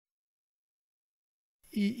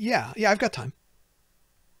Yeah, I've got time.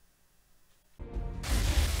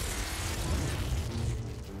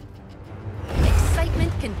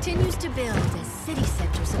 Excitement continues to build as city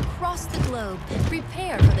centers across the globe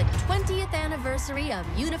prepare for the 20th anniversary of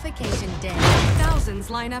Unification Day. Thousands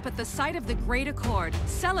line up at the site of the Great Accord,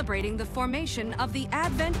 celebrating the formation of the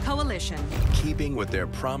Advent Coalition. Keeping with their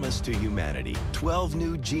promise to humanity, 12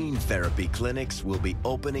 new gene therapy clinics will be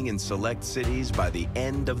opening in select cities by the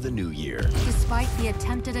end of the new year. Despite the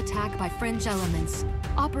attempted attack by fringe elements,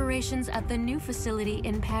 operations at the new facility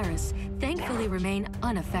in Paris thankfully remain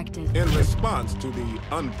unaffected. In response to the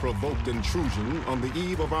unprovoked intrusion on the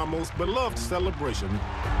eve of our most beloved celebration,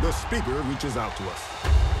 the speaker reaches out to us.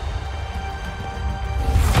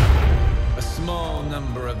 A small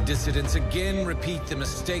number of dissidents again repeat the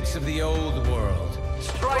mistakes of the old world.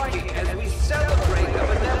 Striking as we celebrate the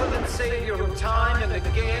benevolent savior who time and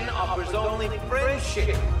again offers only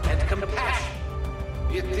friendship and compassion.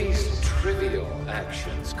 Yet these trivial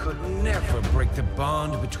actions could never break the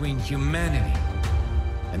bond between humanity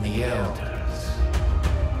and the Elders.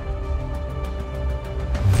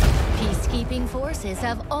 Peacekeeping forces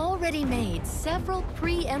have already made several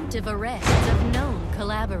preemptive arrests of known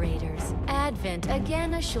collaborators. Advent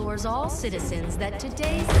again assures all citizens that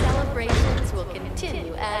today's celebrations will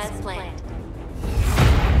continue as planned.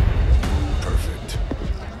 Perfect.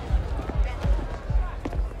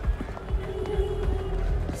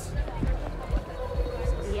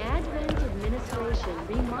 The Advent administration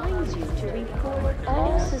reminds you to report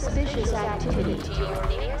all suspicious activity to your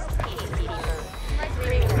nearest peacekeeper.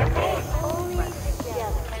 Only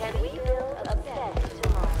together can we build a better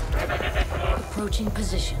tomorrow. Approaching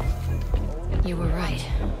position. You were right.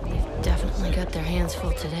 They've definitely got their hands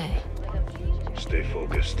full today. Stay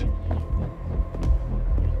focused.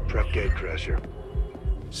 Prep gatecrasher.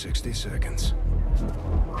 60 seconds.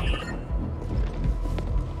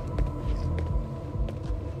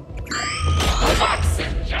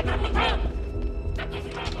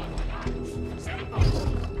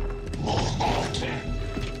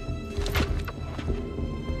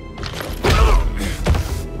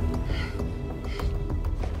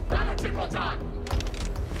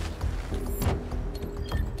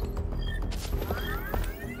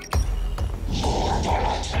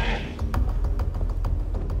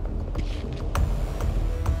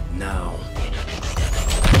 Now.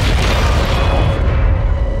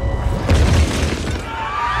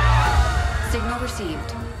 Signal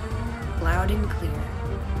received. Loud and clear.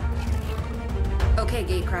 Okay,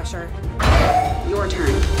 Gatecrasher. Your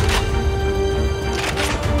turn.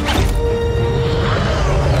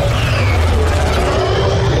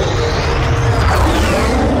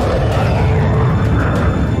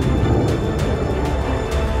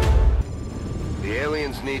 The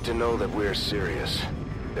aliens need to know that we're serious.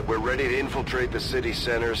 That we're ready to infiltrate the city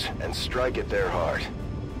centers and strike at their heart.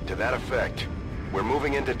 To that effect, we're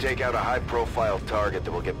moving in to take out a high-profile target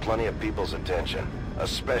that will get plenty of people's attention,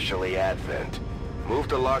 especially Advent. Move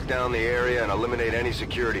to lock down the area and eliminate any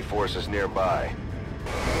security forces nearby.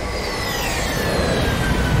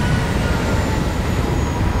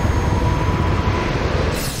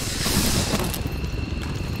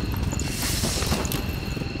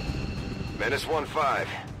 Menace 1-5,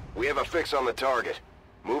 we have a fix on the target.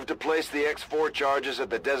 Move to place the X4 charges at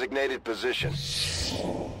the designated position.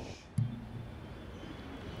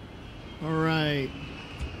 All right.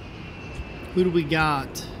 Who do we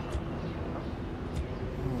got?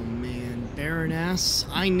 Oh man, Baroness.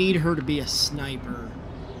 I need her to be a sniper.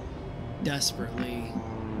 Desperately.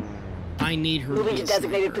 I need her to be a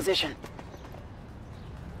designated sniper. position.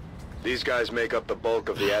 These guys make up the bulk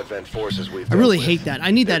of the Advent forces we've I really dealt with. hate that. I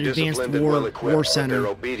need that They're advanced disciplined and war well-equipped, but center.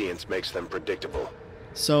 Their obedience makes them predictable.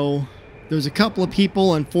 So there's a couple of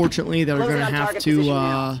people, unfortunately, that are Closing going to on have target position to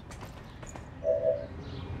now.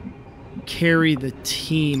 carry the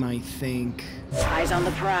team, I think. Eyes on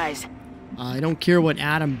the prize. I don't care what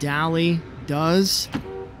Adam Daly does.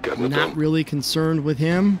 Good I'm with not them. really concerned with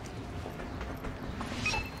him.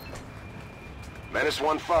 Menace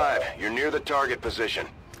 1-5, you're near the target position.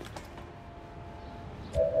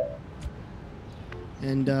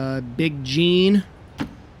 And Big Gene.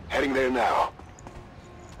 Heading there now.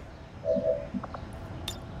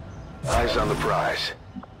 Eyes on the prize.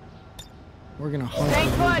 We're going to hunt Stay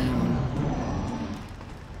him put. down.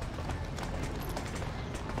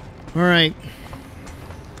 All right.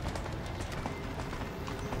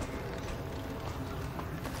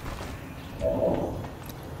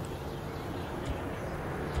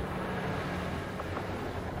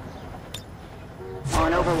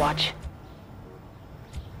 On Overwatch.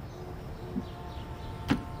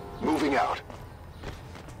 Moving out.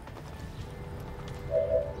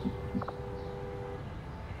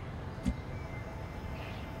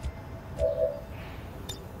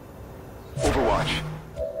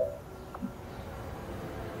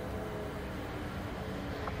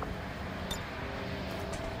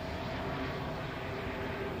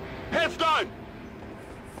 done!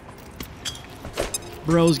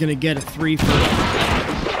 Bro's gonna get a 3 for... We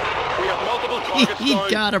have multiple targets He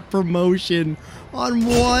going. got a promotion on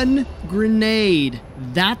 1 grenade.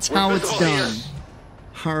 That's how it's done.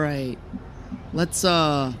 Alright. Let's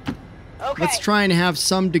try and have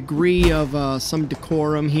some degree of some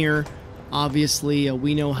decorum here. Obviously,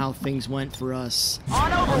 we know how things went for us On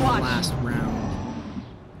in the Overwatch. last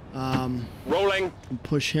round. Rolling.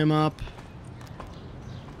 Push him up.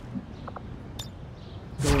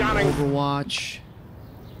 Go to Scanning. Overwatch.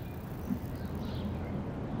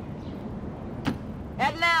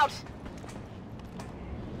 Heading out.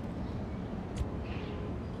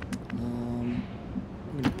 I'm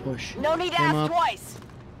gonna push No need to him ask up. twice.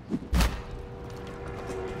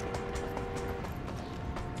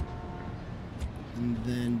 And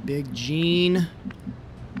then Big Gene.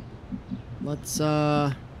 Let's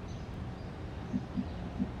well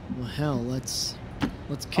hell, let's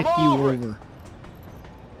kick I'm you over it. over.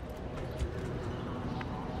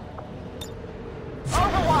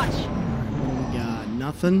 Overwatch. What do we got?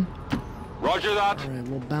 Nothing. Roger that. Alright,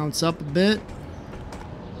 we'll bounce up a bit.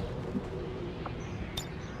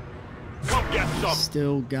 Come get some.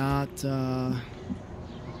 Still got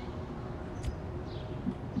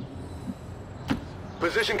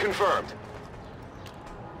Position confirmed.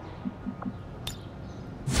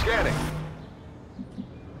 Scanning.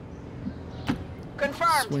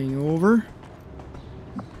 Confirmed. swing over.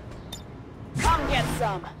 Come get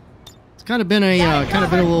some. It's kind of been a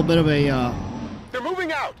little bit of a They're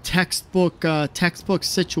moving out. textbook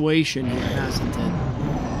situation here, hasn't it?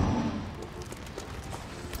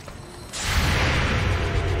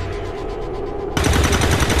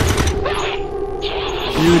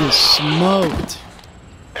 Dude is smoked.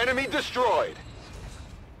 Enemy destroyed.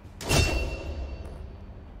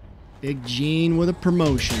 Big Gene with a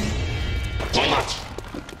promotion.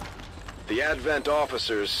 The Advent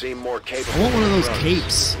officers seem more capable. I want one of than those grunts.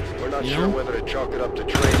 capes. We're not you sure know? whether to chalk it up to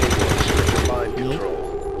training or stricter mind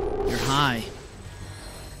control. They're high.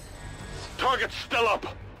 Target's still up.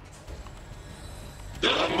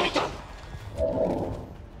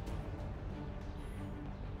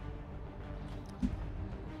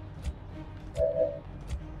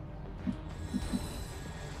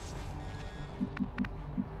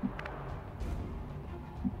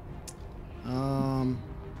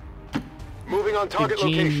 Moving on target Big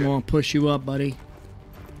Gene, location. we'll push you up, buddy.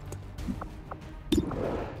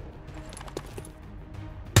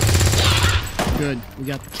 Good. We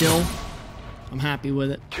got the kill. I'm happy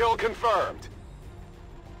with it. Kill confirmed.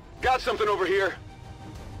 Got something over here.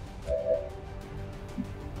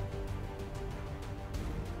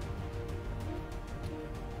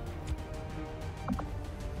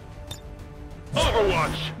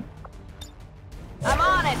 Overwatch. I'm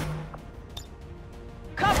on it.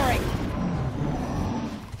 Covering.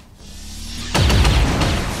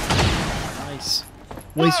 Nice.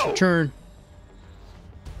 Waste Whoa! return.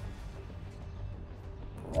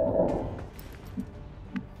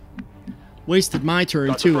 Wasted my turn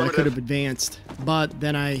That's too. I affirmative. could have advanced, but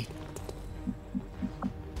then I.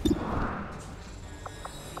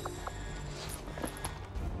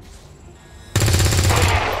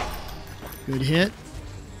 Good hit.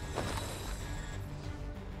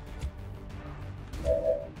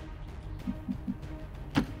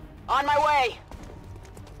 On my way.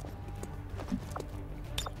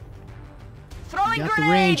 Throwing Got the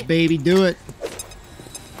grenade. range, baby. Do it.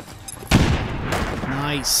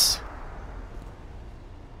 Nice.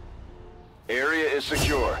 Area is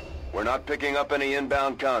secure. We're not picking up any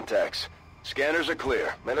inbound contacts. Scanners are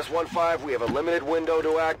clear. -15, we have a limited window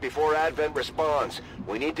to act before Advent responds.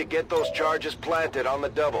 We need to get those charges planted on the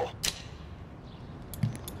double.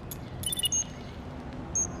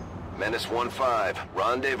 -15,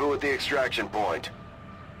 rendezvous at the extraction point.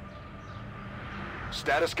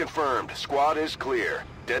 Status confirmed. Squad is clear.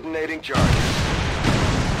 Detonating charges.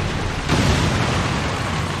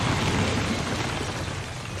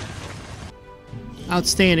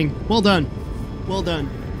 Outstanding. Well done. Well done.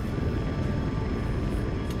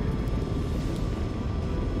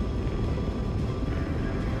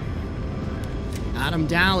 Adam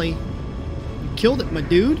Daly. You killed it, my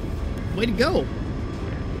dude. Way to go.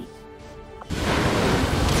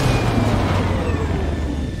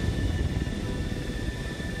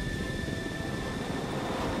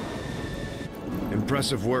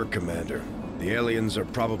 Impressive work, Commander. The aliens are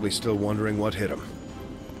probably still wondering what hit them.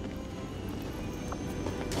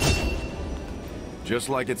 Just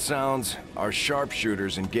like it sounds, our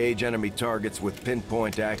sharpshooters engage enemy targets with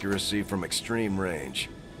pinpoint accuracy from extreme range.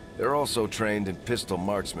 They're also trained in pistol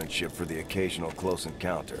marksmanship for the occasional close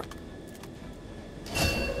encounter.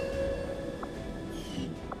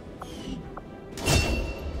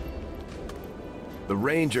 The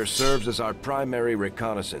Ranger serves as our primary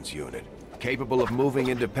reconnaissance unit, capable of moving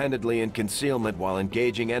independently in concealment while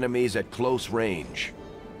engaging enemies at close range.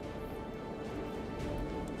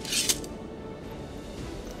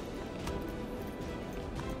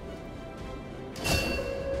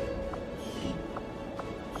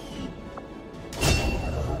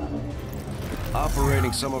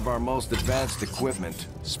 Operating some of our most advanced equipment,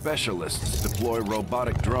 specialists deploy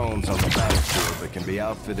robotic drones on the battlefield that can be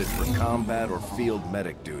outfitted for combat or field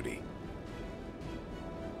medic duty.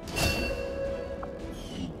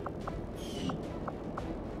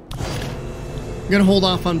 I'm gonna hold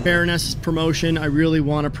off on Baroness's promotion. I really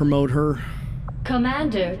want to promote her.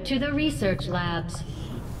 Commander, to the research labs.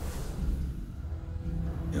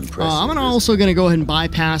 I'm also gonna go ahead and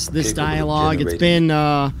bypass this dialogue. It's been,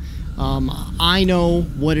 I know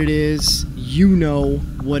what it is, you know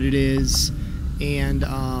what it is, and,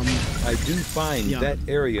 I do find that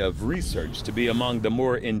area of research to be among the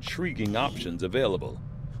more intriguing options available.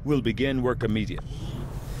 We'll begin work immediately.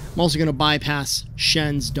 I'm also gonna bypass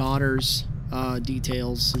Shen's daughter's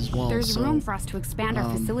details as well. There's room for us to expand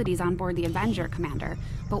our facilities on board the Avenger, Commander,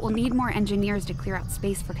 but we'll need more engineers to clear out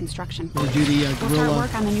space for construction. We'll do the We'll start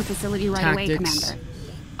work on the new facility right away, tactics. Commander.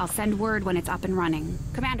 I'll send word when it's up and running.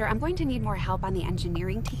 Commander, I'm going to need more help on the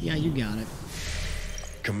engineering team. Yeah, you got it.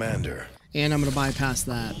 Commander. And I'm gonna bypass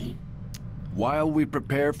that. While we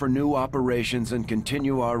prepare for new operations and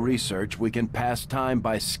continue our research, we can pass time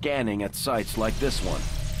by scanning at sites like this one.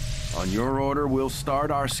 On your order, we'll start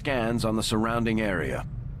our scans on the surrounding area.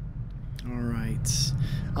 All right.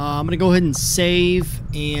 I'm going to go ahead and save,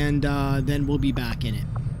 and then we'll be back in it.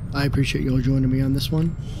 I appreciate you all joining me on this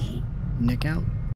one. Nick out.